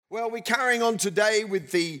Well, we're carrying on today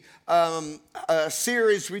with the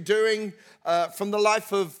series we're doing from the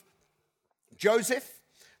life of Joseph.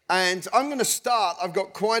 And I'm going to start. I've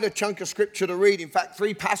got quite a chunk of scripture to read. In fact,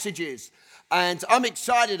 3 passages. And I'm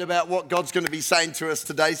excited about what God's going to be saying to us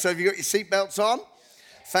today. So have you got your seatbelts on?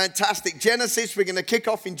 Fantastic. Genesis, we're going to kick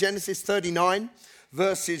off in Genesis 39,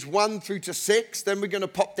 verses 1 through to 6. Then we're going to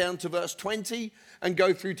pop down to verse 20 and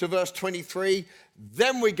go through to verse 23.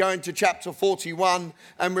 Then we're going to chapter 41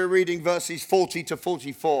 and we're reading verses 40 to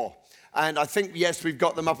 44. And I think, yes, we've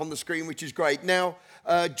got them up on the screen, which is great. Now,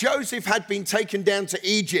 Joseph had been taken down to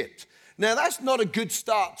Egypt. Now, that's not a good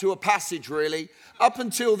start to a passage, really. Up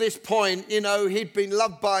until this point, he'd been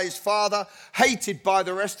loved by his father, hated by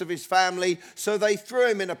the rest of his family. So they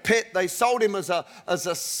threw him in a pit. They sold him as a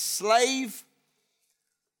slave.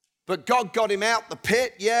 But God got him out the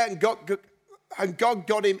pit, and God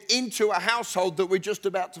got him into a household that we're just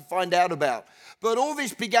about to find out about. But all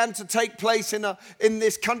this began to take place in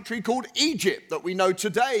this country called Egypt that we know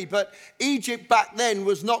today. But Egypt back then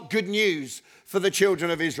was not good news for the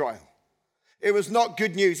children of Israel. It was not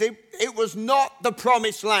good news. It was not the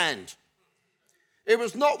promised land. It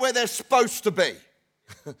was not where they're supposed to be.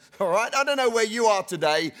 All right? I don't know where you are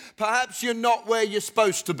today. Perhaps you're not where you're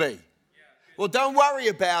supposed to be. Well, don't worry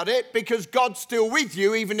about it because God's still with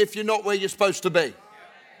you even if you're not where you're supposed to be.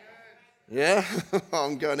 Yeah?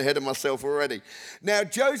 I'm going ahead of myself already. Now,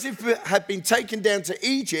 Joseph had been taken down to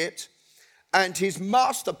Egypt, and his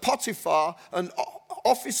master Potiphar, an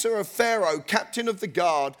officer of Pharaoh, captain of the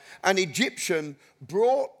guard, an Egyptian,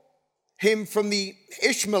 brought him from the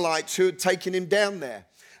Ishmaelites who had taken him down there.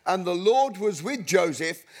 And the Lord was with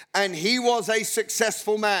Joseph, and he was a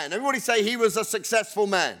successful man. Everybody say he was a successful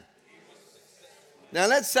man. Now,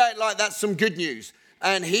 let's say it like that's some good news.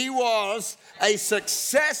 And he was a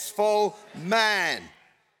successful man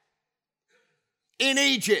in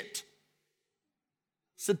Egypt.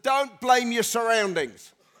 So don't blame your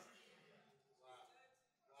surroundings.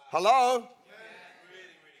 Hello?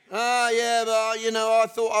 But I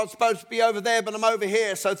thought I was supposed to be over there, but I'm over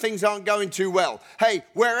here, so things aren't going too well. Hey,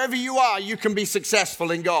 wherever you are, you can be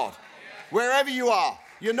successful in God. Wherever you are.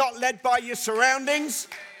 You're not led by your surroundings.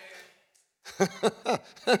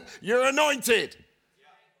 You're anointed.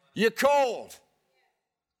 You're called.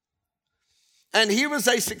 And he was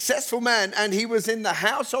a successful man, and he was in the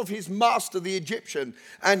house of his master, the Egyptian.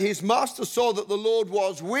 And his master saw that the Lord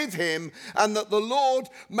was with him, and that the Lord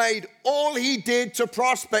made all he did to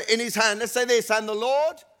prosper in his hand. Let's say this, and the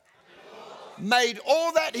Lord made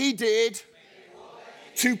all that he did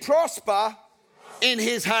to prosper in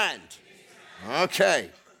his hand. Okay.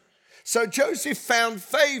 So Joseph found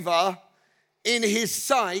favor in his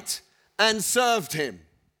sight and served him.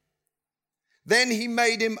 Then he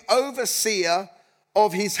made him overseer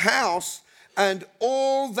of his house, and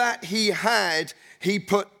all that he had he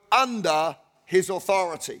put under his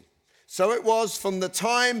authority. So it was from the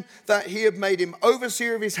time that he had made him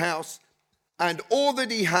overseer of his house and all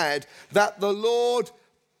that he had that the Lord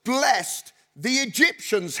blessed the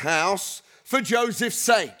Egyptian's house for Joseph's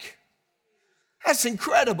sake. That's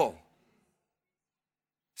incredible.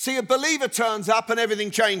 See, a believer turns up and everything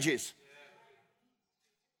changes.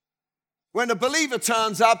 When a believer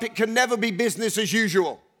turns up, it can never be business as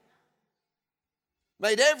usual.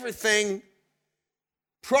 Made everything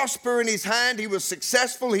prosper in his hand. He was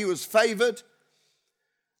successful. He was favored.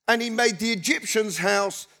 And he made the Egyptian's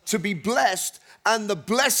house to be blessed. And the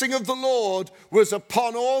blessing of the Lord was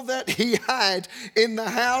upon all that he had in the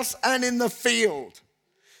house and in the field.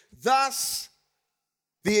 Thus,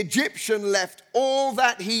 the Egyptian left all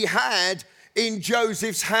that he had in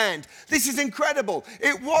Joseph's hand. This is incredible.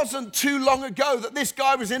 It wasn't too long ago that this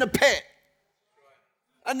guy was in a pit.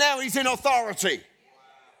 And now he's in authority.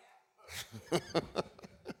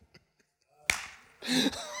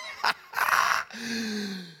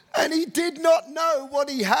 And he did not know what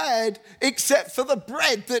he had except for the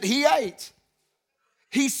bread that he ate.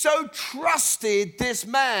 He so trusted this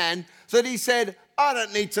man that he said, I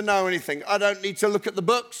don't need to know anything. I don't need to look at the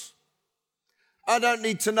books. I don't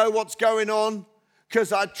need to know what's going on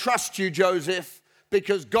because I trust you, Joseph,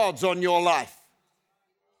 because God's on your life.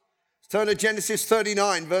 Let's turn to Genesis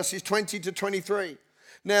 39, verses 20 to 23.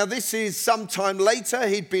 Now, this is sometime later.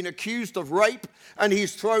 He'd been accused of rape and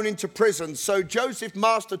he's thrown into prison. So Joseph's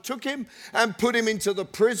master took him and put him into the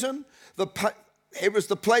prison. It was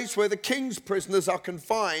the place where the king's prisoners are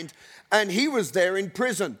confined, and he was there in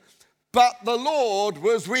prison. But the Lord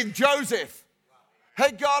was with Joseph.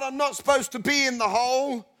 Hey, God, I'm not supposed to be in the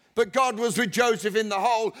hole, but God was with Joseph in the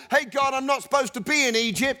hole. Hey, God, I'm not supposed to be in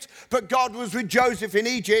Egypt, but God was with Joseph in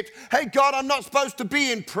Egypt. Hey, God, I'm not supposed to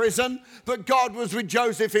be in prison, but God was with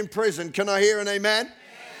Joseph in prison. Can I hear an amen?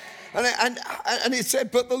 And it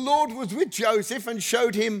said, but the Lord was with Joseph and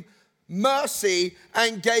showed him mercy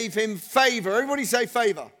and gave him favor. Everybody say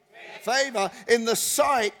favor. Favor in the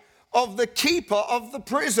sight of the keeper of the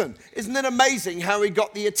prison. Isn't it amazing how he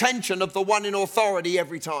got the attention of the one in authority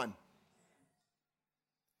every time?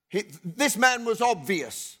 This man was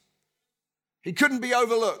obvious. He couldn't be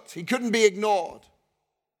overlooked. He couldn't be ignored.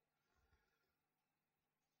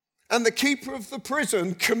 And the keeper of the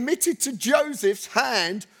prison committed to Joseph's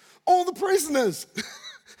hand all the prisoners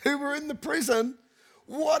who were in the prison.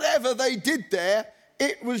 Whatever they did there,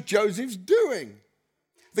 it was Joseph's doing.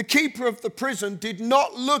 The keeper of the prison did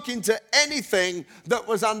not look into anything that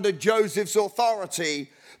was under Joseph's authority,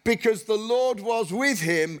 because the Lord was with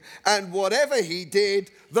him, and whatever he did,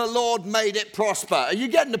 the Lord made it prosper. Are you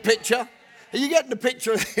getting the picture? Are you getting the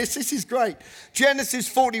picture of this? This is great. Genesis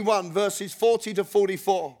 41, verses 40 to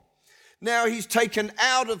 44. Now he's taken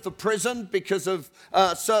out of the prison because of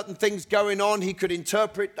certain things going on. He could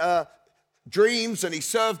interpret dreams, and he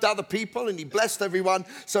served other people, and he blessed everyone.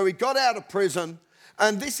 So he got out of prison,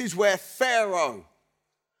 and this is where Pharaoh,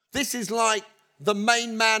 this is like the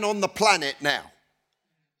main man on the planet now.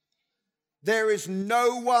 There is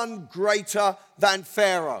no one greater than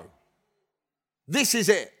Pharaoh. This is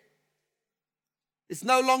it. It's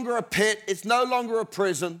no longer a pit. It's no longer a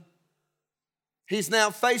prison. He's now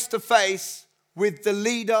face to face with the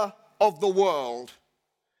leader of the world.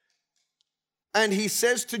 And he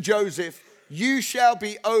says to Joseph, you shall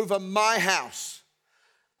be over my house,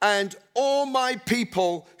 and all my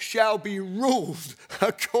people shall be ruled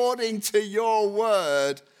according to your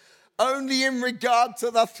word. Only in regard to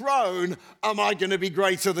the throne am I going to be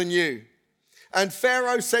greater than you. And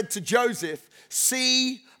Pharaoh said to Joseph,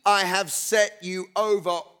 see, I have set you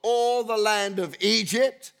over all the land of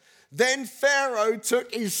Egypt. Then Pharaoh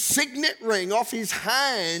took his signet ring off his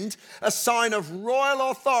hand, a sign of royal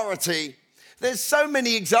authority. There's so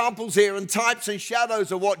many examples here and types and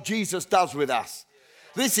shadows of what Jesus does with us.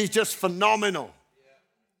 This is just phenomenal.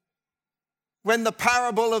 When the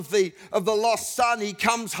parable of the lost son, he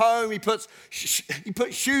comes home, he puts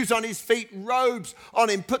shoes on his feet, robes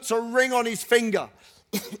on him, puts a ring on his finger.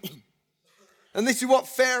 And this is what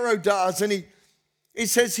Pharaoh does. And he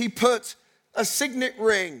says he put a signet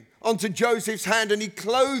ring onto Joseph's hand, and he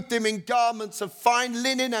clothed him in garments of fine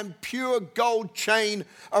linen and pure gold chain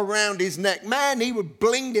around his neck. Man, he would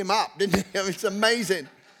blinged him up, didn't he? It's amazing.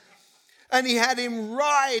 And he had him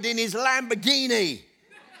ride in his Lamborghini,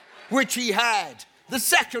 which he had, the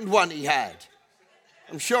second one he had.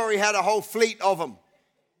 I'm sure he had a whole fleet of them.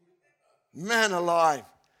 Man alive.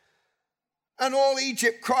 And all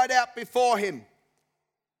Egypt cried out before him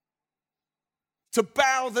to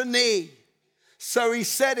bow the knee. So he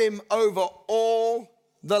set him over all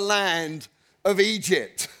the land of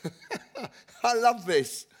Egypt. I love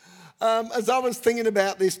this. As I was thinking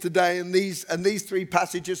about this today and these three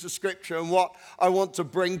passages of scripture and what I want to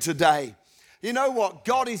bring today, you know what?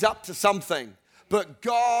 God is up to something, but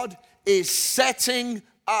God is setting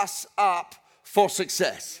us up for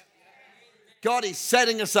success. God is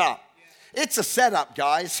setting us up. It's a setup,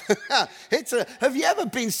 guys. Have you ever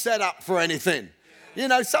been set up for anything? You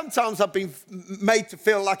know, sometimes I've been made to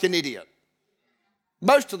feel like an idiot.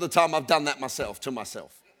 Most of the time I've done that to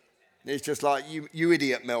myself. It's just like, you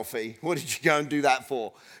idiot, Melfi. What did you go and do that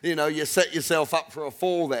for? You know, you set yourself up for a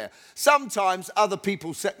fall there. Sometimes other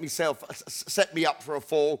people set me up for a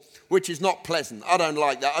fall, which is not pleasant. I don't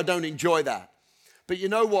like that. I don't enjoy that. But you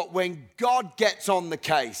know what? When God gets on the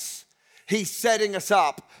case, he's setting us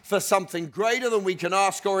up for something greater than we can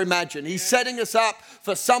ask or imagine. He's setting us up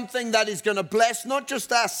for something that is going to bless not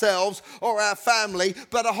just ourselves or our family,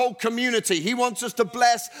 but a whole community. He wants us to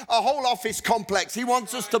bless a whole office complex. He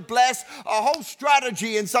wants us to bless a whole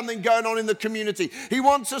strategy and something going on in the community. He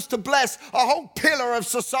wants us to bless a whole pillar of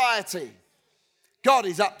society. God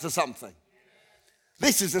is up to something.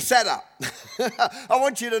 This is a setup. I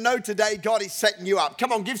want you to know today, God is setting you up.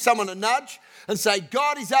 Come on, give someone a nudge and say,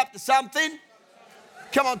 God is up to something.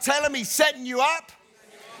 Come on, tell him he's setting you up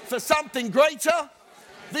for something greater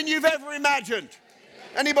than you've ever imagined.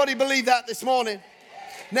 Anybody believe that this morning?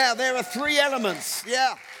 Now, there are three elements.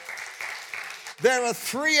 Yeah. There are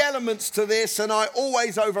three elements to this, and I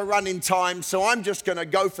always overrun in time, so I'm just going to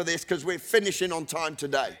go for this because we're finishing on time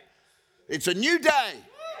today. It's a new day.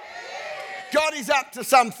 God is up to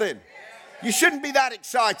something. You shouldn't be that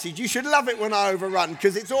excited. You should love it when I overrun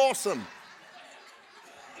because it's awesome.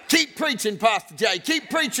 Keep preaching, Pastor Jay. Keep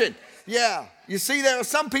preaching. Yeah. You see, there are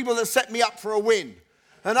some people that set me up for a win,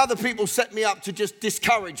 and other people set me up to just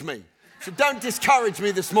discourage me. So don't discourage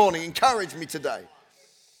me this morning. Encourage me today.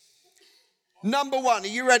 Number one, are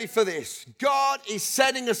you ready for this? God is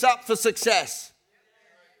setting us up for success.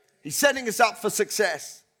 He's setting us up for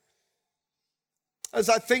success. As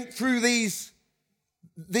I think through these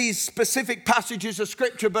specific passages of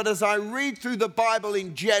Scripture, but as I read through the Bible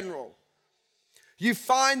in general, you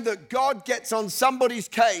find that God gets on somebody's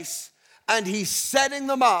case and he's setting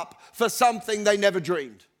them up for something they never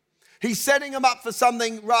dreamed. He's setting them up for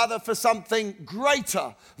something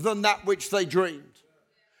greater than that which they dreamed.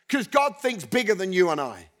 Because God thinks bigger than you and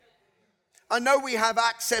I. I know we have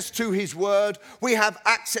access to his word. We have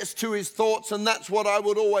access to his thoughts, and that's what I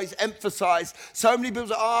would always emphasize. So many people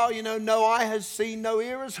say, no eye has seen, no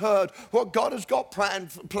ear has heard what God has got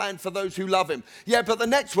planned for those who love him. Yeah, but the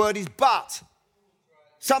next word is but.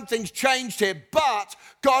 Something's changed here, but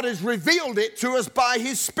God has revealed it to us by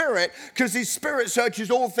his Spirit, because his Spirit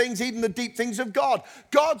searches all things, even the deep things of God.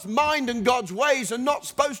 God's mind and God's ways are not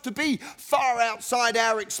supposed to be far outside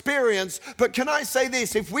our experience. But can I say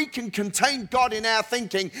this? If we can contain God in our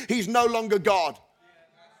thinking, he's no longer God.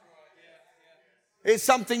 It's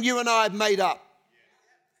something you and I have made up.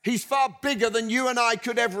 He's far bigger than you and I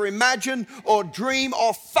could ever imagine or dream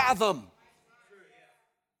or fathom.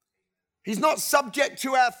 He's not subject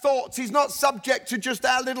to our thoughts. He's not subject to just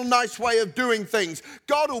our little nice way of doing things.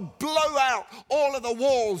 God will blow out all of the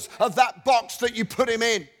walls of that box that you put him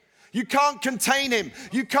in. You can't contain him.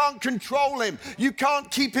 You can't control him. You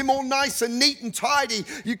can't keep him all nice and neat and tidy.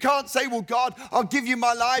 You can't say, well, God, I'll give you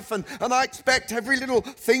my life and I expect every little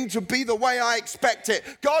thing to be the way I expect it.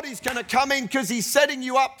 God is going to come in because he's setting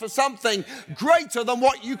you up for something greater than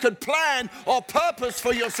what you could plan or purpose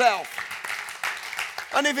for yourself.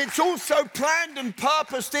 And if it's also planned and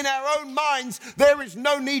purposed in our own minds, there is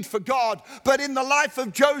no need for God. But in the life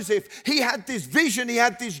of Joseph, he had this vision, he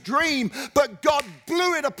had this dream, but God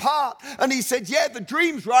blew it apart. And he said, yeah, the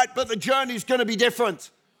dream's right, but the journey's going to be different.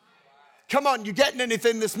 Come on, you getting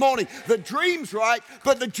anything this morning? The dream's right,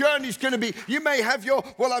 but the journey's going to be, you may have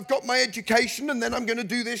I've got my education, and then I'm going to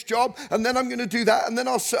do this job, and then I'm going to do that, and then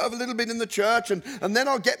I'll serve a little bit in the church, and then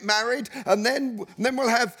I'll get married, and then we'll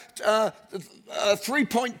have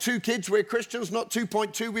 3.2 kids. We're Christians, not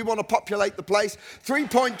 2.2. We want to populate the place.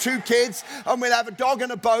 3.2 kids, and we'll have a dog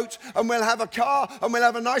and a boat, and we'll have a car, and we'll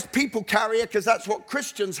have a nice people carrier, because that's what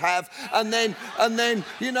Christians have. And then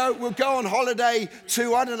we'll go on holiday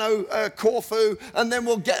to, Corfu, and then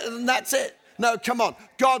and that's it. No, come on.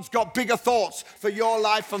 God's got bigger thoughts for your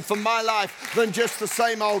life and for my life than just the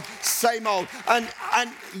same old. And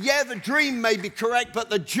yeah, the dream may be correct,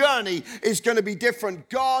 but the journey is going to be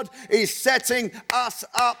different. God is setting us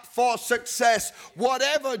up for success.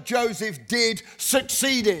 Whatever Joseph did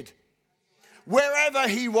succeeded. Wherever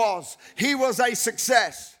he was a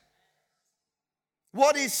success.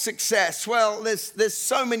 What is success? Well, there's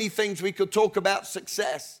so many things we could talk about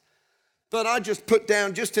success. But I just put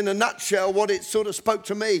down, just in a nutshell, what it sort of spoke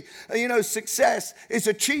to me. Success is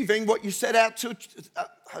achieving what you set out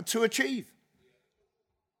to achieve.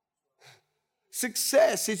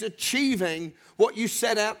 Success is achieving what you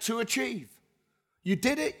set out to achieve. You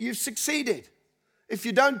did it, you've succeeded. If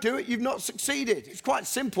you don't do it, you've not succeeded. It's quite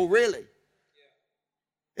simple, really.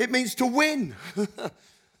 It means to win.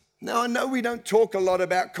 Now, I know we don't talk a lot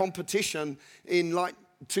about competition in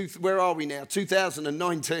where are we now?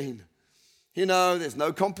 2019. There's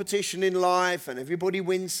no competition in life and everybody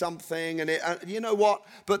wins something. And you know what?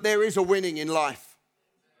 But there is a winning in life.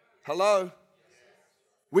 Hello?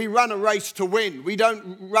 We run a race to win. We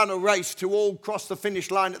don't run a race to all cross the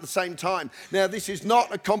finish line at the same time. Now, this is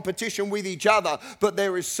not a competition with each other, but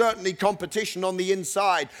there is certainly competition on the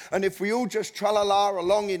inside. And if we all just tra-la-la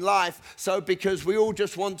along in life, because we all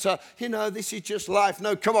just want to, this is just life.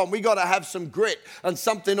 No, come on, we got to have some grit and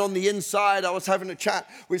something on the inside. I was having a chat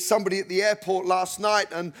with somebody at the airport last night,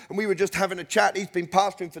 and we were just having a chat. He's been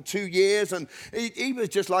pastoring for 2 years, and he was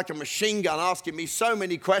just like a machine gun asking me so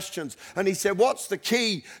many questions. And he said, what's the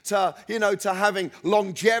key to having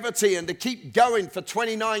longevity and to keep going for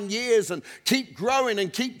 29 years and keep growing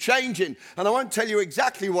and keep changing? And I won't tell you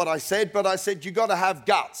exactly what I said, but I said, you got to have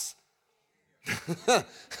guts.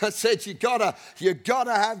 I said, you gotta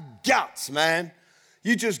have guts, man.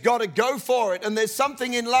 You just got to go for it. And there's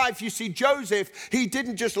something in life. You see, Joseph, he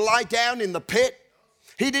didn't just lie down in the pit.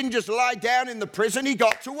 He didn't just lie down in the prison. He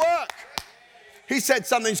got to work. He said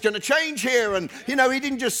something's going to change here. And, he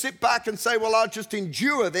didn't just sit back and say, well, I'll just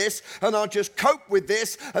endure this and I'll just cope with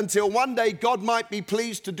this until one day God might be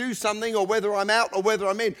pleased to do something, or whether I'm out or whether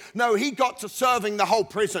I'm in. No, he got to serving the whole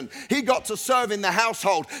prison. He got to serve in the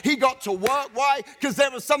household. He got to work. Why? Because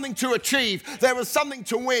there was something to achieve. There was something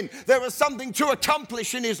to win. There was something to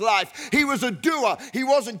accomplish in his life. He was a doer. He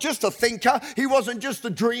wasn't just a thinker. He wasn't just a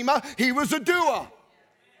dreamer. He was a doer.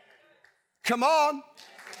 Come on.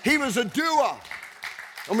 He was a doer.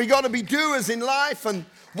 And we got to be doers in life. And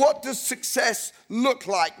what does success look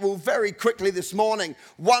like? Well, very quickly this morning,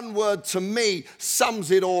 one word to me sums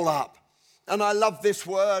it all up. And I love this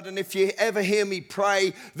word. And if you ever hear me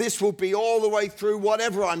pray, this will be all the way through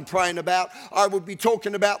whatever I'm praying about. I will be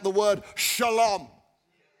talking about the word shalom.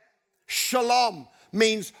 Shalom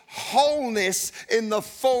means wholeness in the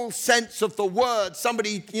full sense of the word.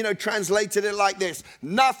 Somebody, translated it like this: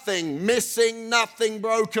 nothing missing, nothing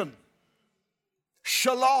broken.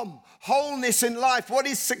 Shalom, wholeness in life. What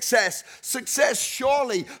is success? Success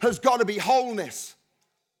surely has got to be wholeness.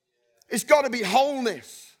 It's got to be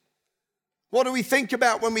wholeness. What do we think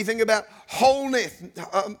about when we think about wholeness?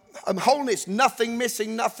 Wholeness, nothing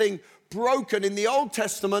missing, nothing broken. In the Old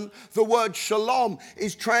Testament, the word shalom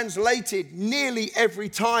is translated nearly every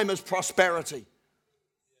time as prosperity.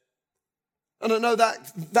 And I know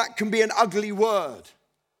that can be an ugly word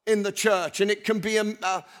in the church, and it can be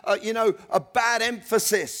a bad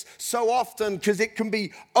emphasis so often because it can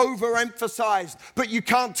be overemphasized. But you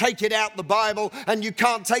can't take it out the Bible, and you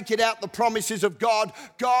can't take it out the promises of God.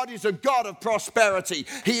 God is a God of prosperity.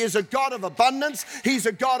 He is a God of abundance. He's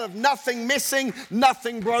a God of nothing missing,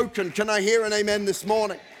 nothing broken. Can I hear an amen this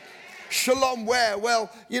morning? Shalom where?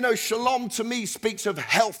 Well, shalom to me speaks of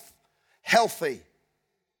health, healthy.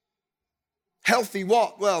 Healthy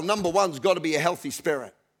what? Well, number one's got to be a healthy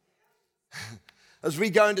spirit. As we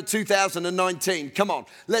go into 2019, come on,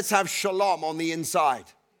 let's have shalom on the inside.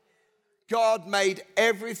 God made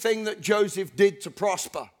everything that Joseph did to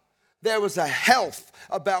prosper. There was a health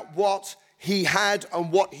about what he had and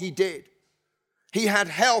what he did. He had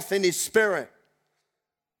health in his spirit.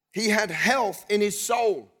 He had health in his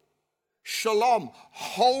soul. Shalom,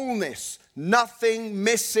 wholeness, nothing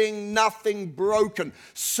missing, nothing broken.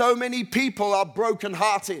 So many people are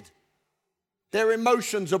brokenhearted. Their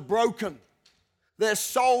emotions are broken. Their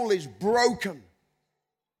soul is broken.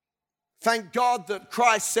 Thank God that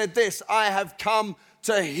Christ said this: I have come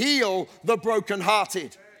to heal the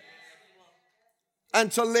brokenhearted and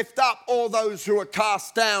to lift up all those who are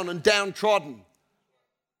cast down and downtrodden.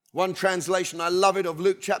 One translation, I love it, of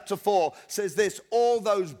Luke chapter 4 says this: all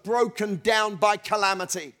those broken down by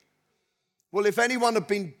calamity. Well, if anyone had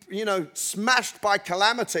been, smashed by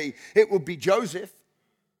calamity, it would be Joseph.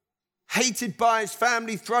 Hated by his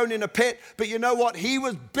family, thrown in a pit. But you know what? He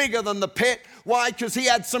was bigger than the pit. Why? Because he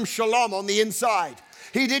had some shalom on the inside.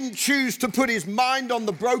 He didn't choose to put his mind on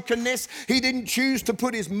the brokenness. He didn't choose to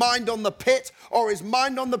put his mind on the pit or his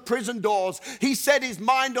mind on the prison doors. He set his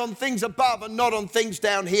mind on things above and not on things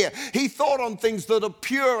down here. He thought on things that are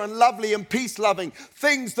pure and lovely and peace-loving,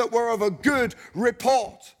 things that were of a good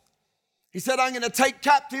report. He said, I'm going to take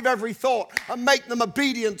captive every thought and make them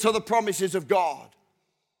obedient to the promises of God.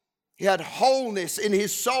 He had wholeness in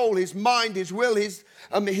his soul, his mind, his will, his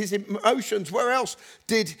emotions. Where else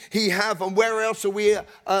did he have, and where else are we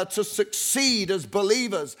to succeed as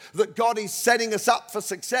believers? That God is setting us up for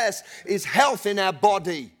success is health in our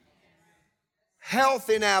body. Health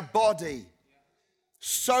in our body.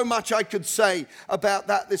 So much I could say about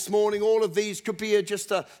that this morning. All of these could be just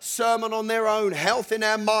a sermon on their own. Health in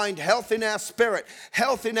our mind, health in our spirit,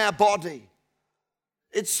 health in our body.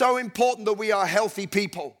 It's so important that we are healthy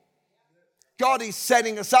people. God is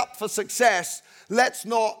setting us up for success. Let's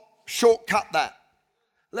not shortcut that.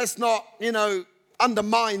 Let's not,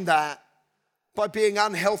 undermine that by being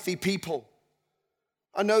unhealthy people.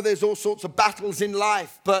 I know there's all sorts of battles in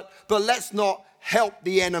life, but let's not help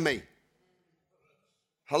the enemy.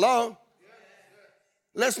 Hello?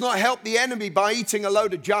 Let's not help the enemy by eating a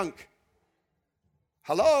load of junk.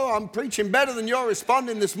 Hello? I'm preaching better than you're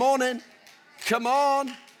responding this morning. Come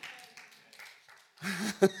on.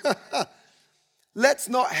 Let's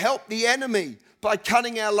not help the enemy by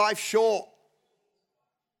cutting our life short.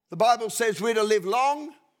 The Bible says we're to live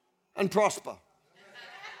long and prosper.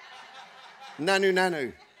 Nanu,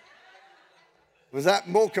 nanu. Was that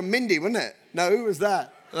Mork and Mindy, wasn't it? No, who was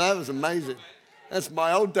that? That was amazing. That's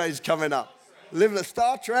my old days coming up. Live a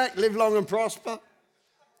Star Trek, live long and prosper.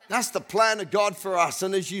 That's the plan of God for us.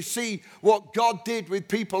 And as you see what God did with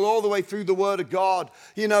people all the way through the Word of God,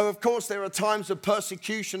 you know, of course, there are times of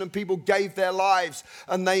persecution and people gave their lives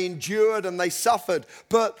and they endured and they suffered.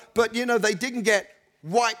 But you know, they didn't get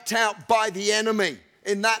wiped out by the enemy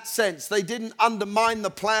in that sense. They didn't undermine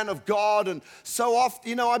the plan of God. And so often,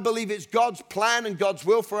 you know, I believe it's God's plan and God's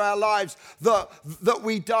will for our lives that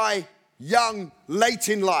we die young, late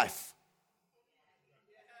in life.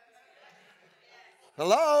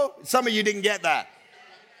 Hello? Some of you didn't get that.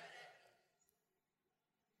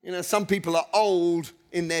 You know, some people are old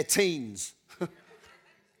in their teens. You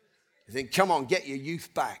think, come on, get your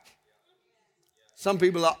youth back. Some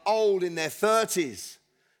people are old in their 30s.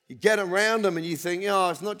 You get around them and you think, oh,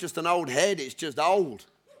 it's not just an old head, it's just old.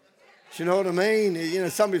 Do you know what I mean? You know,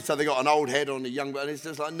 some people say they got an old head on a young, but it's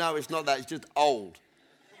just like, no, it's not that, it's just old.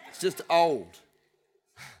 It's just old.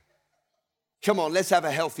 Come on, let's have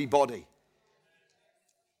a healthy body.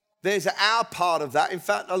 There's our part of that. In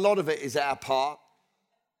fact, a lot of it is our part.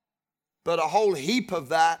 But a whole heap of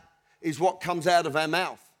that is what comes out of our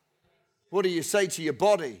mouth. What do you say to your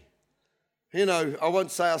body? You know,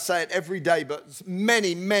 I say it every day, but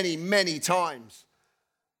many, many, many times.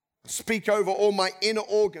 I speak over all my inner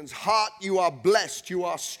organs. Heart, you are blessed, you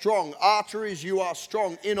are strong. Arteries, you are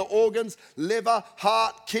strong. Inner organs, liver,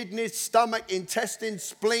 heart, kidneys, stomach, intestines,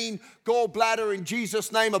 spleen, gallbladder, in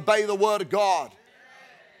Jesus' name, obey the word of God.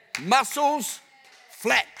 Muscles,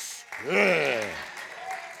 flex.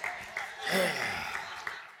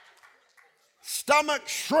 Stomach,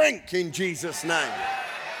 shrink in Jesus' name.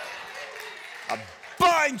 I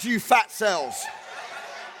bind you, fat cells.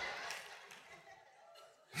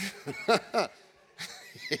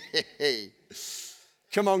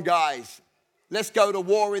 Come on, guys. Let's go to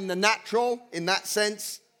war in the natural, in that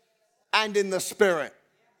sense, and in the spirit.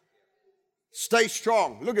 Stay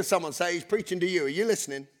strong. Look at someone, say, he's preaching to you. Are you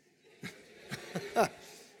listening?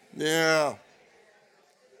 Yeah.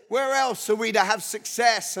 Where else are we to have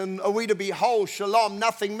success and are we to be whole, shalom,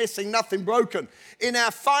 nothing missing, nothing broken? In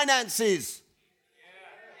our finances.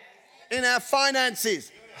 In our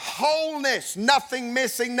finances. Wholeness, nothing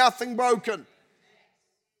missing, nothing broken.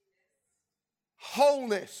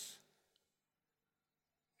 Wholeness.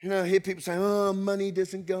 You know, I hear people say, oh, money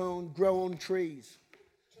doesn't grow on trees.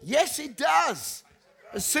 Yes, it does.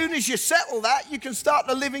 As soon as you settle that, you can start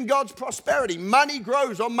to live in God's prosperity. Money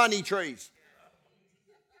grows on money trees.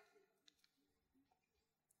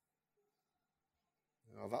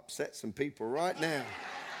 I've upset some people right now.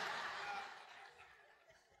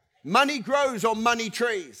 Money grows on money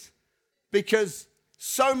trees because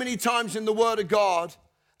so many times in the Word of God,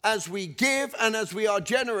 as we give and as we are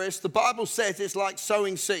generous, the Bible says it's like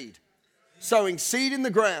sowing seed. Sowing seed in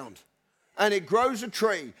the ground. And it grows a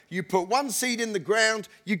tree. You put one seed in the ground,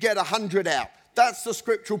 you get 100 out. That's the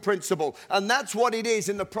scriptural principle. And that's what it is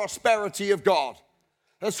in the prosperity of God.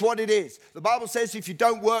 That's what it is. The Bible says if you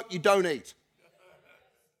don't work, you don't eat.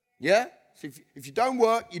 Yeah? So if you don't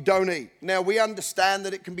work, you don't eat. Now, we understand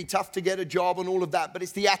that it can be tough to get a job and all of that, but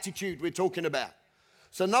it's the attitude we're talking about.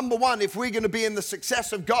 So number one, if we're going to be in the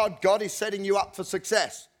success of God, God is setting you up for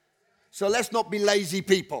success. So let's not be lazy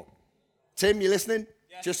people. Tim, you listening?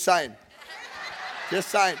 Yes. Just saying. Just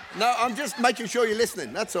saying. No, I'm just making sure you're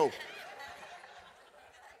listening. That's all.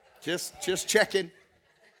 Just checking.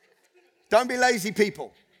 Don't be lazy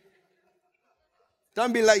people.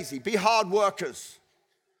 Don't be lazy. Be hard workers.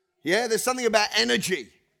 Yeah, there's something about energy.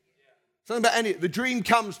 Something about energy. The dream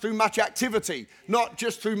comes through much activity, not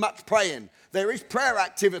just through much praying. There is prayer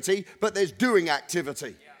activity, but there's doing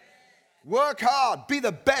activity. Work hard. Be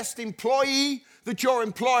the best employee that your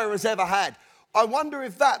employer has ever had. I wonder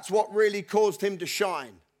if that's what really caused him to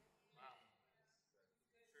shine.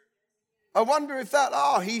 I wonder if that,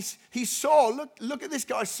 he saw, look at this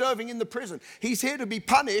guy serving in the prison. He's here to be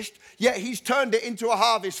punished, yet he's turned it into a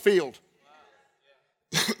harvest field.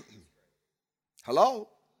 Hello?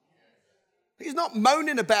 He's not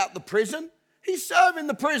moaning about the prison. He's serving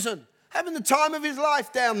the prison, having the time of his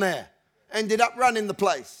life down there. Ended up running the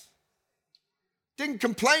place. Didn't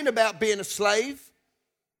complain about being a slave.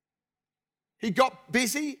 He got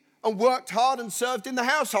busy and worked hard and served in the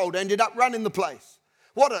household, ended up running the place.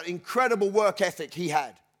 What an incredible work ethic he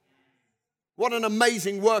had. What an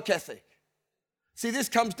amazing work ethic. See, this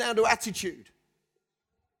comes down to attitude.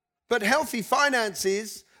 But healthy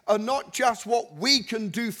finances are not just what we can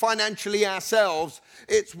do financially ourselves,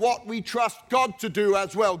 it's what we trust God to do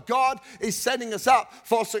as well. God is setting us up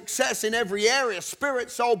for success in every area: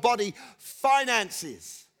 spirit, soul, body,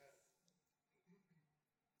 finances.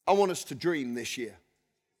 I want us to dream this year.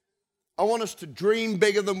 I want us to dream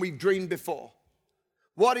bigger than we've dreamed before.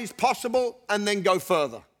 What is possible, and then go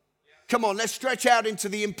further. Come on, let's stretch out into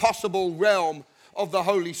the impossible realm of the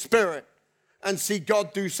Holy Spirit and see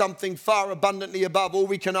God do something far abundantly above all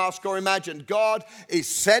we can ask or imagine. God is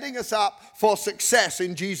setting us up for success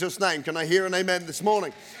in Jesus' name. Can I hear an amen this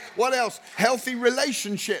morning? What else? Healthy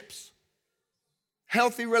relationships.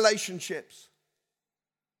 Healthy relationships.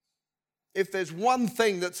 If there's one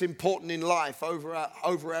thing that's important in life over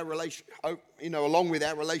our relation, along with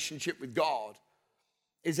our relationship with God,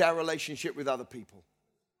 is our relationship with other people.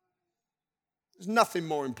 There's nothing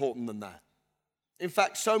more important than that. In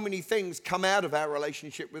fact, so many things come out of our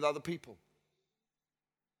relationship with other people.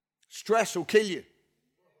 Stress will kill you.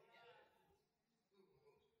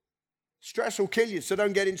 Stress will kill you, so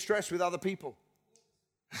don't get in stress with other people.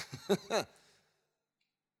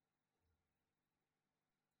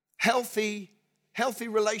 Healthy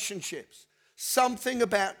relationships. Something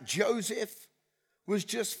about Joseph was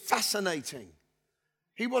just fascinating.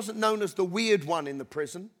 He wasn't known as the weird one in the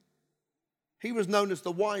prison. He was known as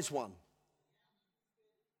the wise one.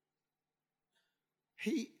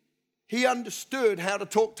 He understood how to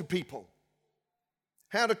talk to people,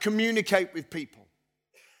 how to communicate with people,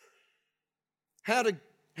 how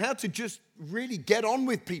to just really get on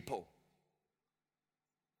with people.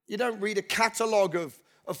 You don't read a catalogue of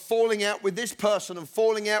falling out with this person and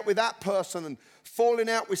falling out with that person and falling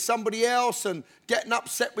out with somebody else and getting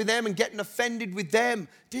upset with them and getting offended with them.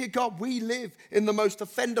 Dear God, we live in the most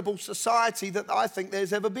offendable society that I think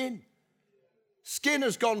there's ever been. Skin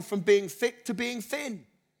has gone from being thick to being thin.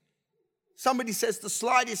 Somebody says the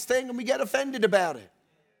slightest thing and we get offended about it.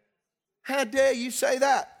 How dare you say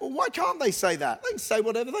that? Well, why can't they say that? They can say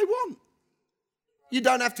whatever they want. You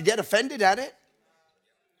don't have to get offended at it.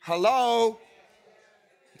 Hello?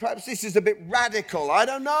 Perhaps this is a bit radical, I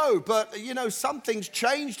don't know, but something's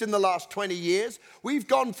changed in the last 20 years. We've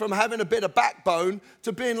gone from having a bit of backbone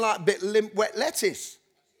to being like a bit limp, wet lettuce.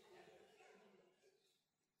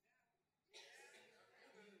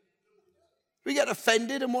 We get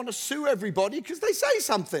offended and want to sue everybody because they say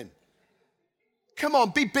something. Come on,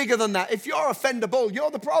 be bigger than that. If you're offendable, you're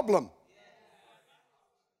the problem.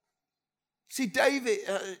 See, David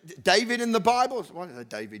in the Bible,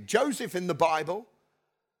 Joseph in the Bible,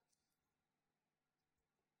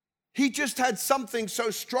 he just had something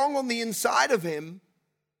so strong on the inside of him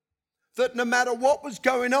that no matter what was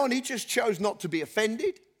going on, he just chose not to be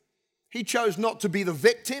offended. He chose not to be the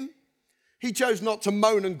victim. He chose not to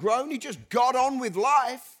moan and groan. He just got on with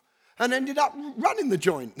life and ended up running the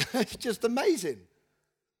joint. It's just amazing.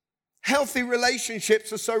 Healthy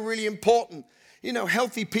relationships are so really important.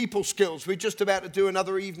 Healthy people skills. We're just about to do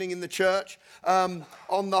another evening in the church on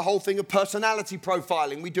the whole thing of personality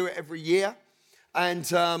profiling. We do it every year.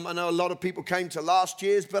 And I know a lot of people came to last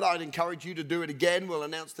year's, but I'd encourage you to do it again. We'll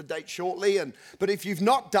announce the date shortly. But if you've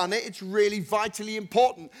not done it, it's really vitally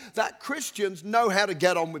important that Christians know how to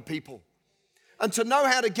get on with people. And to know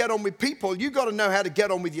how to get on with people, you've got to know how to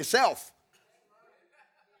get on with yourself.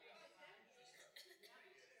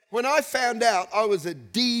 When I found out I was a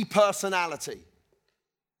D personality,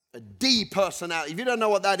 if you don't know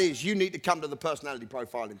what that is, you need to come to the personality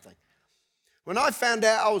profiling thing. When I found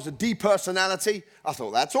out I was a D personality, I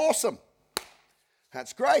thought, that's awesome.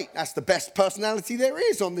 That's great. That's the best personality there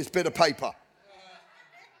is on this bit of paper.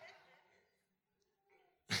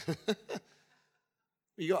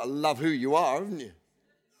 You got to love who you are, haven't you?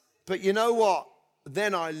 But you know what?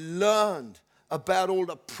 Then I learned about all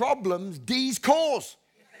the problems D's cause.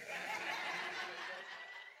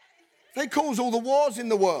 They cause all the wars in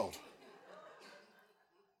the world.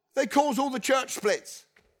 They cause all the church splits.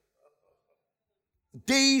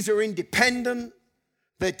 D's are independent.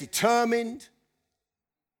 They're determined.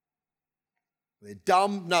 They're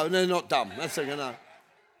dumb. No, they're not dumb. That's okay, no.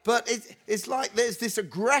 But it's like there's this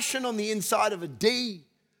aggression on the inside of a D.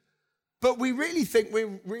 But we really think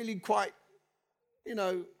we're really quite,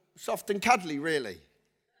 soft and cuddly, really.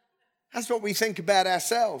 That's what we think about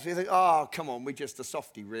ourselves. We think, oh, come on, we're just a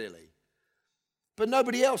softie, really. But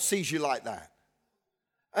nobody else sees you like that.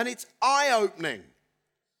 And it's eye-opening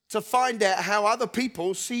to find out how other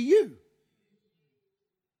people see you.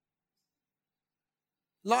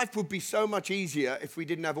 Life would be so much easier if we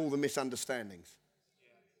didn't have all the misunderstandings.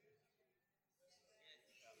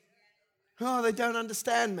 Oh, they don't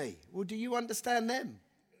understand me. Well, do you understand them?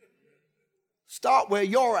 Start where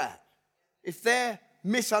you're at. If they're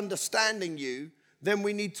misunderstanding you, then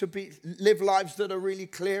we need to live lives that are really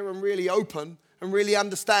clear and really open and really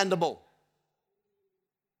understandable.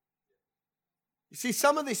 You see,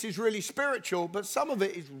 some of this is really spiritual, but some of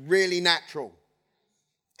it is really natural.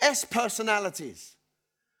 S personalities.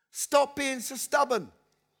 Stop being so stubborn.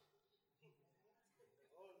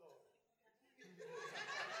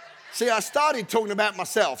 See, I started talking about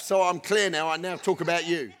myself, so I'm clear now. I now talk about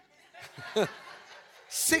you.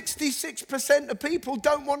 66% of people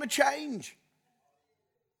don't want to change.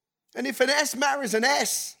 And if an S marries an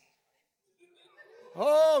S,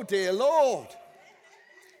 oh dear Lord.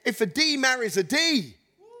 If a D marries a D,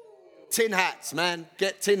 tin hats, man,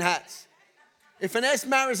 get tin hats. If an S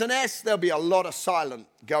marries an S, there'll be a lot of silent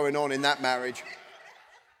going on in that marriage.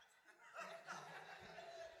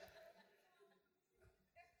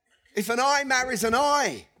 If an I marries an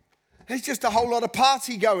I, there's just a whole lot of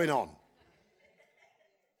party going on.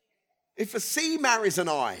 If a C marries an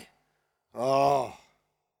I, but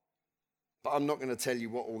I'm not going to tell you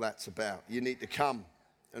what all that's about. You need to come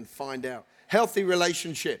and find out. Healthy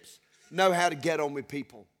relationships, know how to get on with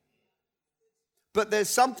people. But there's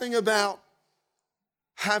something about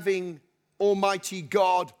having Almighty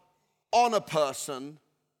God on a person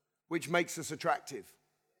which makes us attractive.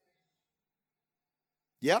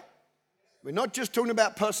 Yeah? We're not just talking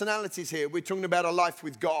about personalities here. We're talking about a life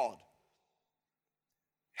with God.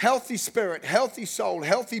 Healthy spirit, healthy soul,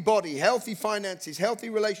 healthy body, healthy finances, healthy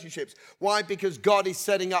relationships. Why? Because God is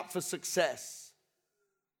setting up for success.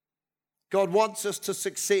 God wants us to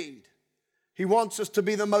succeed. He wants us to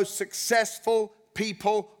be the most successful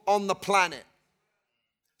people on the planet.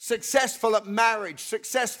 Successful at marriage,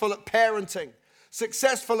 successful at parenting,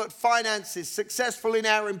 successful at finances, successful in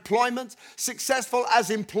our employment, successful as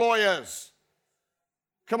employers.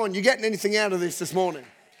 Come on, you getting anything out of this morning?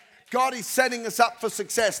 God is setting us up for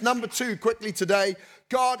success. Number 2, quickly today,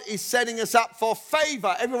 God is setting us up for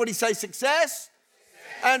favor. Everybody say success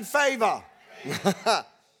and favor.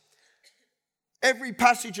 Every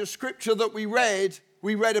passage of scripture that we read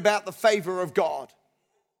about the favor of God.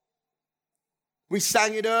 We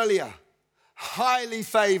sang it earlier. Highly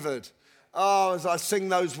favored. Oh, as I sing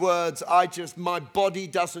those words, my body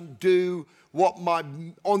doesn't do what my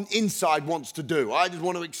inside wants to do. I just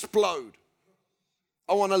want to explode.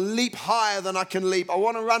 I want to leap higher than I can leap. I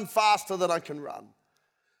want to run faster than I can run.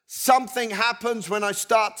 Something happens when I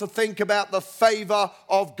start to think about the favor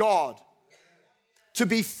of God. To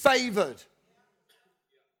be favored.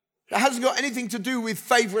 It hasn't got anything to do with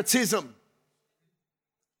favoritism.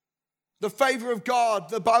 The favor of God,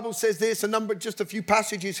 the Bible says this, just a few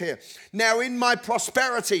passages here. Now in my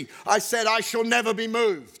prosperity, I said, I shall never be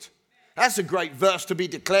moved. That's a great verse to be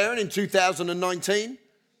declaring in 2019.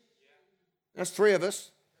 That's 3 of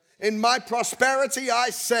us. In my prosperity, I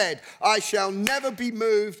said, I shall never be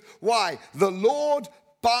moved. Why? The Lord,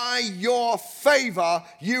 by your favor,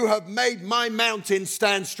 you have made my mountain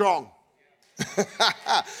stand strong.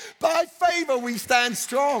 By favor, we stand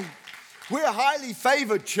strong. We're highly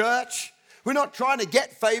favored, church. We're not trying to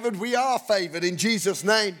get favored. We are favored in Jesus'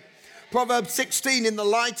 name. Proverbs 16, in the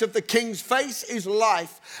light of the king's face is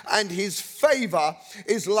life, and his favor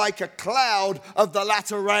is like a cloud of the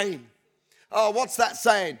latter rain. Oh, what's that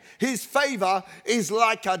saying? His favor is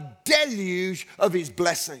like a deluge of his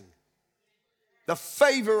blessing. The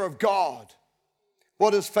favor of God.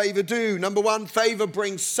 What does favor do? Number 1, favor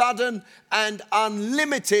brings sudden and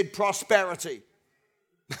unlimited prosperity.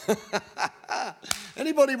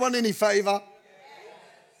 Anybody want any favor?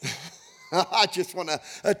 I just want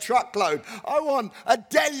a truckload. I want a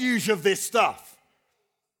deluge of this stuff.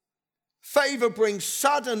 Favor brings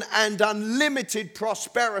sudden and unlimited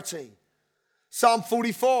prosperity. Psalm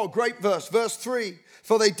 44, great verse, verse 3.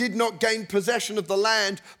 For they did not gain possession of the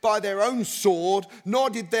land by their own sword, nor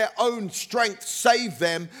did their own strength save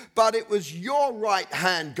them, but it was your right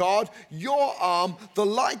hand, God, your arm, the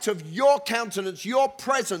light of your countenance, your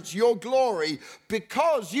presence, your glory,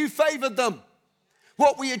 because you favored them.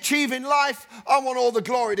 What we achieve in life, I want all the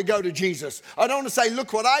glory to go to Jesus. I don't want to say,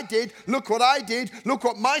 look what I did, look what I did, look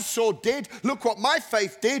what my sword did, look what my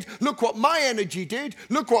faith did, look what my energy did,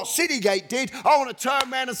 look what Citygate did. I want to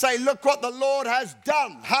turn around and say, look what the Lord has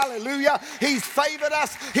done. Hallelujah. He's favored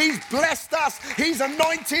us. He's blessed us. He's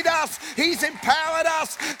anointed us. He's empowered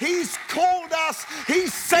us. He's called us.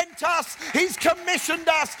 He's sent us. He's commissioned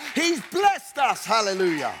us. He's blessed us.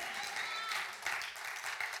 Hallelujah.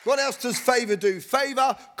 What else does favor do?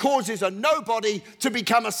 Favor causes a nobody to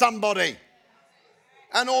become a somebody.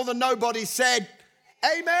 And all the nobodies said,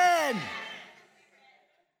 amen.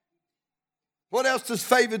 What else does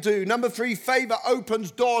favor do? Number 3, favor opens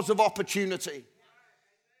doors of opportunity.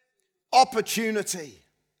 Opportunity.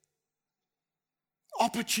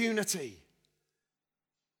 Opportunity.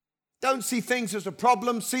 Don't see things as a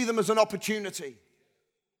problem, see them as an opportunity.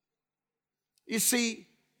 You see,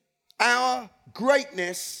 our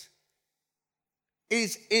greatness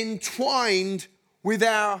is entwined with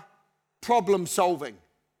our problem solving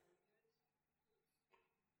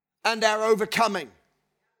and our overcoming.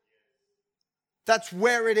 That's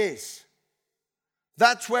where it is.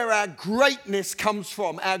 That's where our greatness comes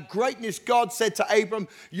from. Our greatness, God said to Abram,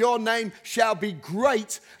 your name shall be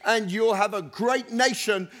great and you'll have a great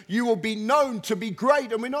nation. You will be known to be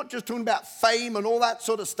great. And we're not just talking about fame and all that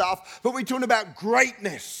sort of stuff, but we're talking about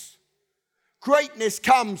greatness. Greatness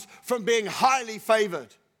comes from being highly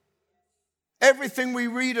favored. Everything we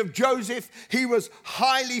read of Joseph, he was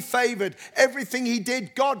highly favored. Everything he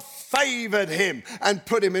did, God favored him and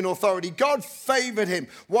put him in authority. God favored him.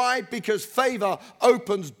 Why? Because favor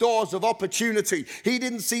opens doors of opportunity. He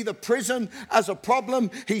didn't see the prison as a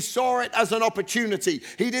problem. He saw it as an opportunity.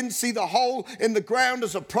 He didn't see the hole in the ground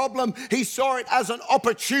as a problem. He saw it as an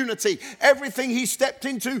opportunity. Everything he stepped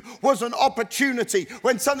into was an opportunity.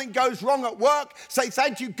 When something goes wrong at work, say,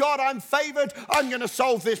 thank you, God, I'm favored. I'm going to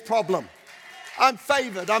solve this problem. I'm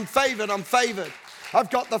favored, I'm favored, I'm favored. I've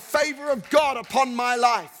got the favor of God upon my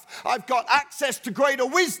life. I've got access to greater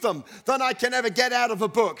wisdom than I can ever get out of a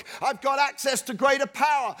book. I've got access to greater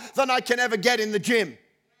power than I can ever get in the gym.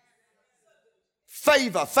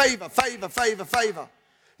 Favor, favor, favor, favor, favor.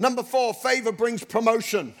 Number 4, favor brings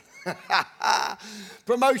promotion.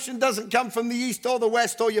 Promotion doesn't come from the east or the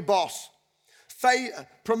west or your boss.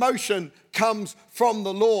 Promotion comes from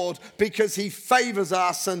the Lord because he favors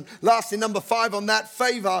us. And lastly, number 5 on that,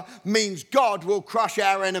 favor means God will crush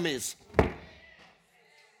our enemies.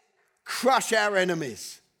 Crush our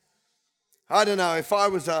enemies. I don't know, if I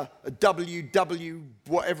was a WW,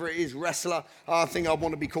 whatever it is, wrestler, I think I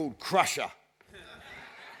want to be called Crusher.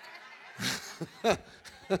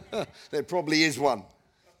 There probably is one.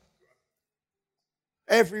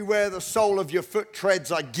 Everywhere the sole of your foot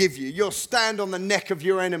treads, I give you. You'll stand on the neck of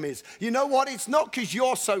your enemies. You know what? It's not because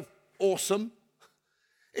you're so awesome.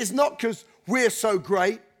 It's not because we're so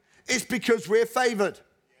great. It's because we're favored.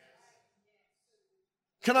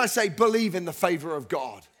 Can I say, believe in the favor of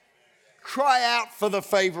God? Cry out for the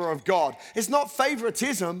favor of God. It's not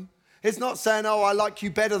favoritism. It's not saying, oh, I like you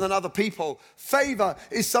better than other people. Favor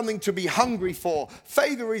is something to be hungry for.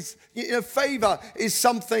 Favor is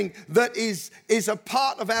something that is a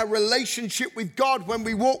part of our relationship with God. When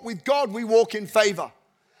we walk with God, we walk in favor.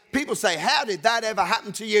 People say, how did that ever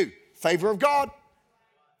happen to you? Favor of God.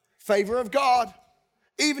 Favor of God.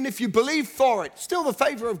 Even if you believe for it, still the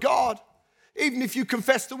favor of God. Even if you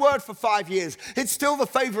confess the word for 5 years, it's still the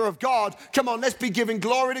favor of God. Come on, let's be giving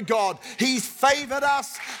glory to God. He's favored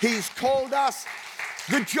us. He's called us.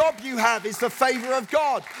 The job you have is the favor of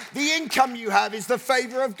God. The income you have is the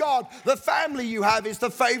favor of God. The family you have is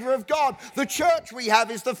the favor of God. The church we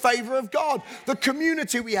have is the favor of God. The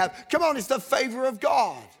community we have, come on, it's the favor of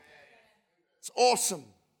God. It's awesome.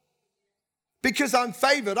 Because I'm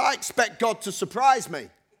favored, I expect God to surprise me.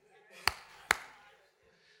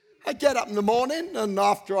 I get up in the morning, and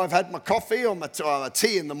after I've had my coffee or my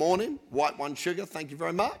tea in the morning, white one sugar, thank you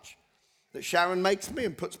very much, that Sharon makes me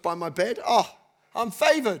and puts by my bed, oh, I'm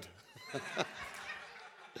favored.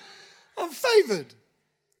 I'm favored.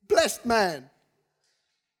 Blessed man.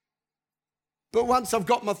 But once I've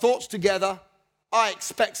got my thoughts together, I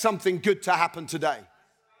expect something good to happen today.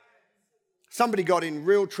 Somebody got in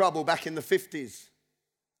real trouble back in the 50s.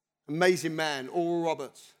 Amazing man, Oral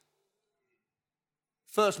Roberts.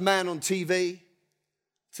 First man on TV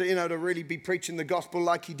to really be preaching the gospel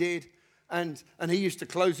like he did. And he used to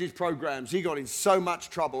close his programs. He got in so much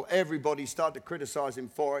trouble. Everybody started to criticize him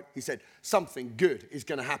for it. He said, something good is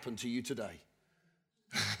going to happen to you today.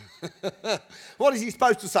 What is he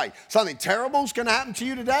supposed to say? Something terrible is going to happen to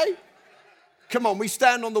you today? Come on, we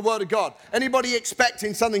stand on the word of God. Anybody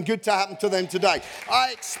expecting something good to happen to them today?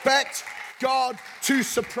 I expect God to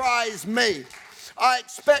surprise me. I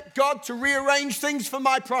expect God to rearrange things for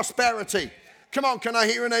my prosperity. Come on, can I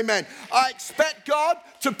hear an amen? I expect God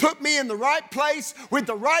to put me in the right place with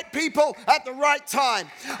the right people at the right time.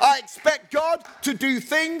 I expect God to do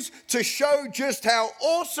things to show just how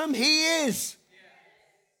awesome he is.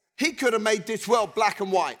 He could have made this world black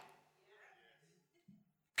and white.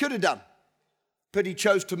 Could have done. But he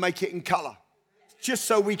chose to make it in color, just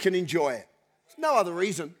so we can enjoy it. There's no other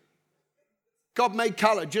reason. God made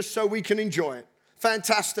color just so we can enjoy it.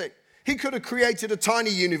 Fantastic. He could have created a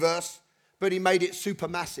tiny universe, but he made it super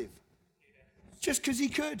massive. Just because he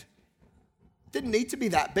could. Didn't need to be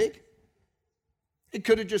that big. It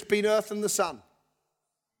could have just been Earth and the sun.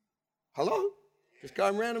 Hello? Just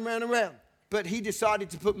going round and round and round. But he decided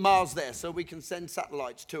to put Mars there so we can send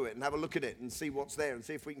satellites to it and have a look at it and see what's there and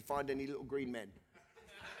see if we can find any little green men.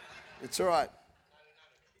 It's all right.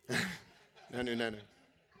 No.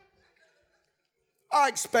 I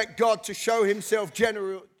expect God to show himself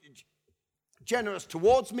generous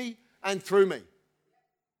towards me and through me.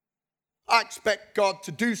 I expect God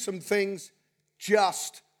to do some things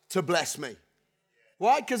just to bless me.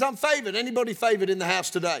 Why? Because I'm favored. Anybody favored in the house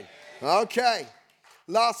today? Okay.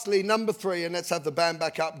 Lastly, number 3, and let's have the band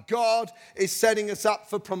back up. God is setting us up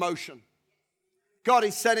for promotion. God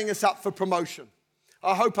is setting us up for promotion.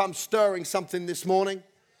 I hope I'm stirring something this morning.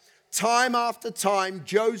 Time after time,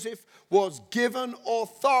 Joseph was given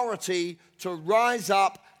authority to rise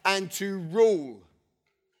up and to rule.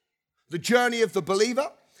 The journey of the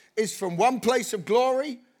believer is from one place of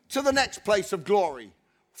glory to the next place of glory.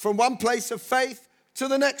 From one place of faith to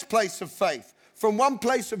the next place of faith. From one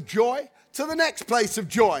place of joy to the next place of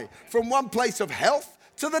joy. From one place of health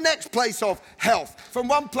to the next place of health. From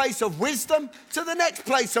one place of wisdom to the next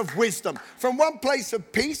place of wisdom. From one place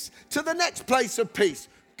of peace to the next place of peace.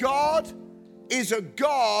 God is a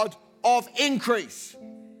God of increase.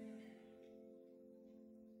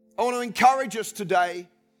 I want to encourage us today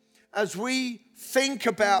as we think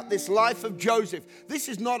about this life of Joseph. This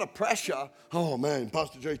is not a pressure. Oh man,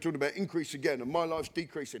 Pastor Jay's talking about increase again and my life's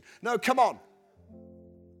decreasing. No, come on.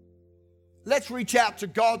 Let's reach out to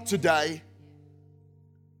God today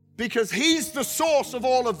because He's the source of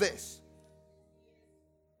all of this.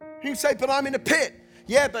 You say, but I'm in a pit.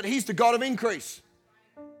 Yeah, but He's the God of increase.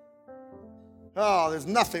 Oh, there's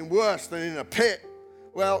nothing worse than in a pit.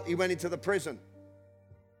 Well, he went into the prison.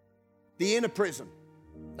 The inner prison.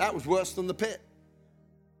 That was worse than the pit.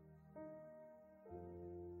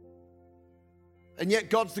 And yet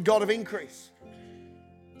God's the God of increase.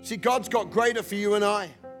 See, God's got greater for you and I.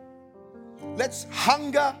 Let's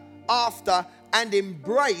hunger after and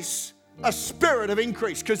embrace a spirit of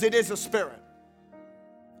increase, because it is a spirit.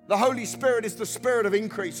 The Holy Spirit is the spirit of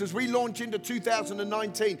increase. As we launch into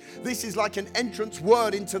 2019, this is like an entrance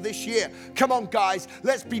word into this year. Come on, guys,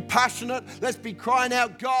 let's be passionate. Let's be crying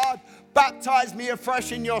out, God, baptize me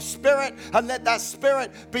afresh in your spirit, and let that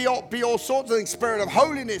spirit be all sorts of things. Spirit of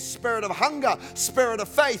holiness, spirit of hunger, spirit of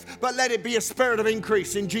faith, but let it be a spirit of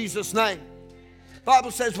increase in Jesus' name. The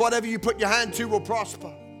Bible says whatever you put your hand to will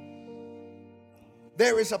prosper.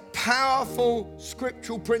 There is a powerful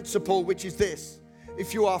scriptural principle, which is this.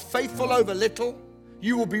 If you are faithful over little,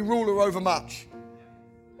 you will be ruler over much.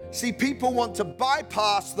 See, people want to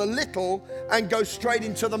bypass the little and go straight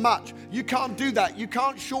into the much. You can't do that. You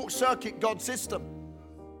can't short circuit God's system.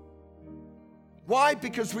 Why?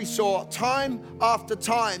 Because we saw time after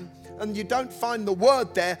time, and you don't find the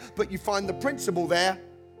word there, but you find the principle there.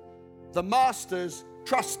 The masters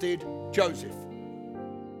trusted Joseph.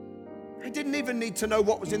 They didn't even need to know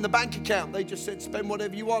what was in the bank account. They just said, spend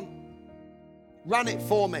whatever you want. Run it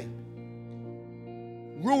for me.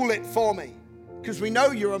 Rule it for me. Because we know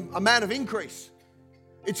you're a man of increase.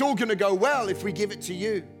 It's all going to go well if we give it to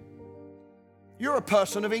you. You're a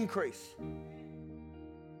person of increase.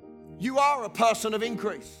 You are a person of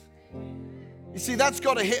increase. You see, that's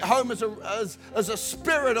got to hit home as a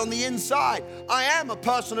spirit on the inside. I am a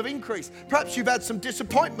person of increase. Perhaps you've had some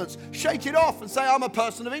disappointments. Shake it off and say, I'm a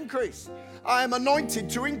person of increase. I am anointed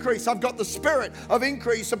to increase. I've got the spirit of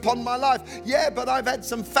increase upon my life. Yeah, but I've had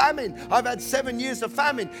some famine. I've had 7 years of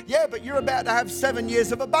famine. Yeah, but you're about to have 7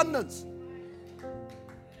 years of abundance.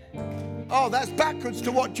 Oh, that's backwards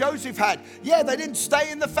to what Joseph had. Yeah, they didn't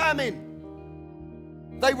stay in the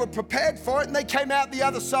famine. They were prepared for it and they came out the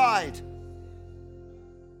other side.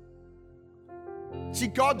 See,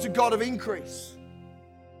 God's a God of increase.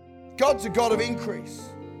 God's a God of increase.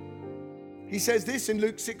 He says this in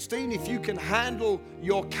Luke 16, if you can handle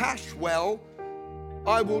your cash well,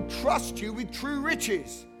 I will trust you with true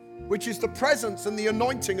riches, which is the presence and the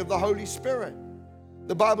anointing of the Holy Spirit.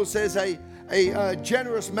 The Bible says a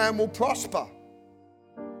generous man will prosper.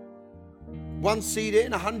 1 seed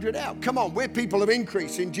in, 100 out. Come on, we're people of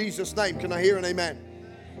increase in Jesus' name. Can I hear an amen?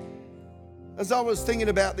 As I was thinking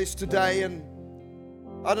about this today, and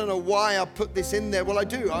I don't know why I put this in there. Well, I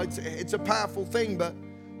do. It's a powerful thing, but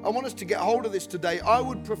I want us to get hold of this today. I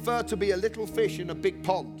would prefer to be a little fish in a big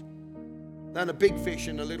pond than a big fish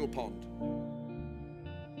in a little pond.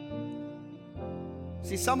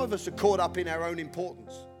 See, some of us are caught up in our own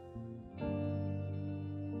importance.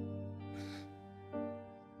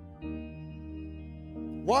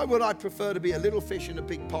 Why would I prefer to be a little fish in a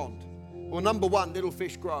big pond? Well, number one, little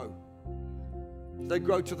fish grow. They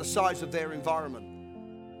grow to the size of their environment.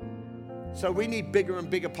 So we need bigger and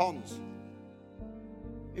bigger ponds.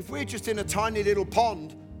 If we're just in a tiny little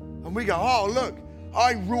pond and we go, oh, look,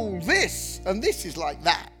 I rule this and this is like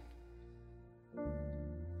that.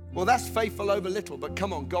 Well, that's faithful over little, but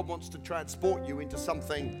come on, God wants to transport you into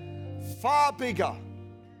something far bigger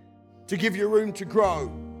to give you room to grow.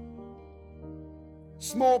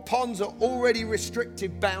 Small ponds are already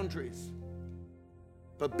restrictive boundaries,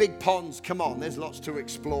 but big ponds, come on, there's lots to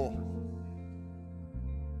explore.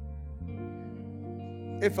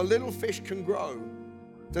 If a little fish can grow,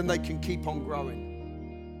 then they can keep on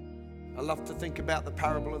growing. I love to think about the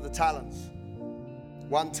parable of the talents.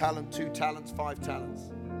 1 talent, 2 talents, 5 talents.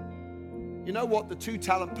 You know what? The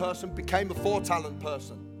 2-talent person became a 4-talent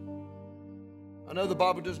person. I know the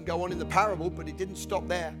Bible doesn't go on in the parable, but it didn't stop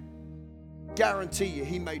there. Guarantee you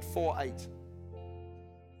he made 4 8.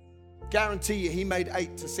 Guarantee you he made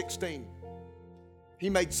 8 to 16. He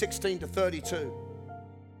made 16 to 32.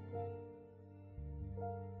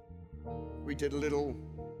 We did a little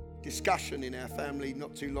discussion in our family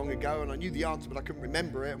not too long ago, and I knew the answer, but I couldn't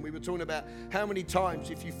remember it. And we were talking about how many times,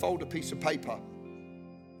 if you fold a piece of paper,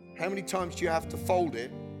 how many times do you have to fold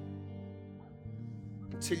it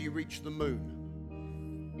until you reach the moon?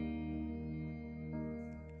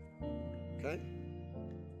 Okay?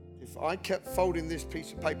 If I kept folding this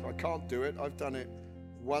piece of paper, I can't do it. I've done it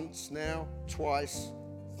once now, twice,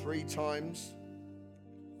 3 times,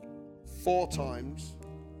 4 times,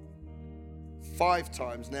 5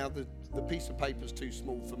 times. Now the piece of paper is too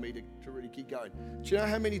small for me to really keep going. Do you know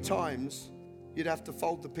how many times you'd have to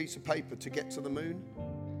fold the piece of paper to get to the moon?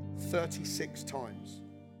 36 times.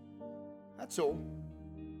 That's all.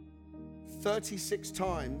 36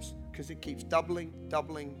 times, because it keeps doubling,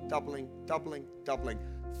 doubling, doubling, doubling, doubling.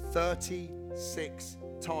 36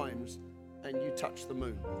 times, and you touch the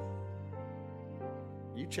moon.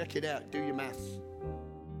 You check it out, do your maths.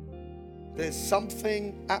 There's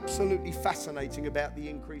something absolutely fascinating about the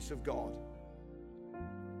increase of God.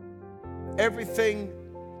 Everything,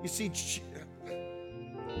 you see,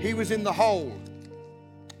 he was in the hole.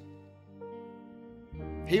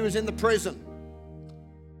 He was in the prison.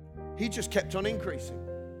 He just kept on increasing.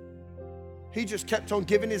 He just kept on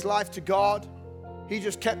giving his life to God. He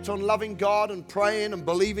just kept on loving God and praying and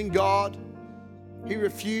believing God. He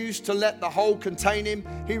refused to let the hole contain him.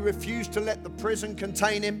 He refused to let the prison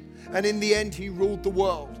contain him. And in the end, he ruled the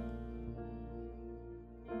world.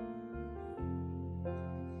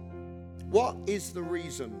 What is the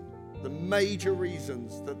reason, the major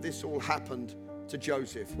reasons that this all happened to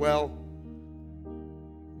Joseph? Well,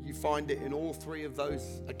 you find it in all 3 of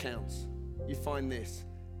those accounts. You find this,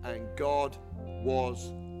 and God was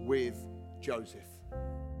with Joseph.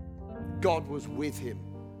 God was with him,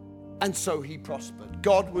 and so he prospered.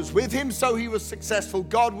 God was with him, so he was successful.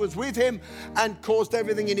 God was with him and caused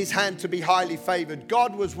everything in his hand to be highly favored.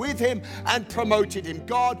 God was with him and promoted him.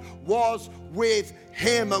 God was with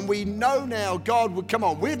him, and we know now God would come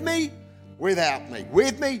on with me, without me,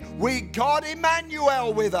 with me, God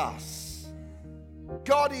Emmanuel with us.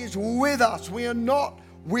 God is with us. We are not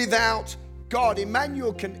without God.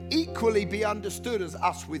 Emmanuel can equally be understood as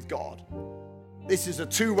us with God. This is a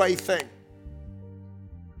two-way thing.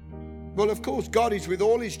 Well, of course, God is with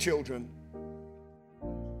all his children.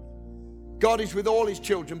 God is with all his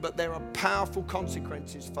children, but there are powerful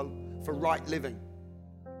consequences for right living.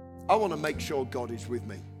 I want to make sure God is with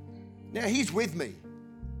me. Now, he's with me.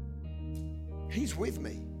 He's with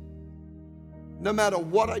me. No matter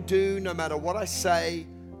what I do, no matter what I say,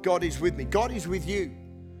 God is with me. God is with you.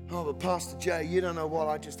 Oh, but Pastor Jay, you don't know what,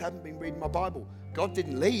 I just haven't been reading my Bible. God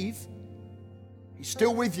didn't leave. He's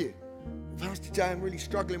still with you. Pastor Jay, I'm really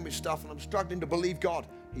struggling with stuff and I'm struggling to believe God.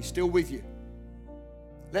 He's still with you.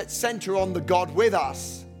 Let's center on the God with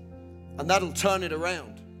us, and that'll turn it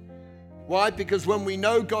around. Why? Because when we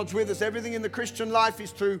know God's with us, everything in the Christian life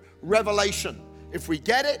is through revelation. If we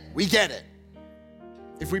get it, we get it.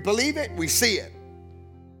 If we believe it, we see it.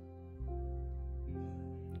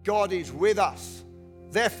 God is with us,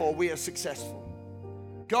 therefore we are successful.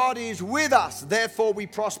 God is with us, therefore we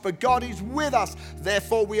prosper. God is with us,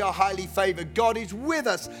 therefore we are highly favored. God is with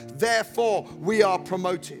us, therefore we are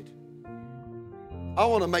promoted. I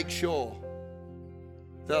want to make sure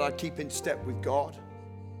that I keep in step with God.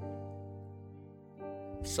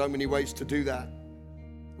 So many ways to do that.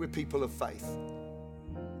 We're people of faith.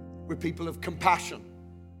 We're people of compassion.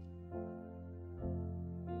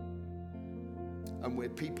 And we're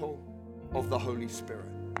people of the Holy Spirit.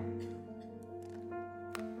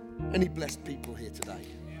 Any blessed people here today?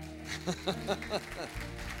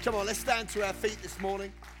 Come on, let's stand to our feet this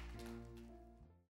morning.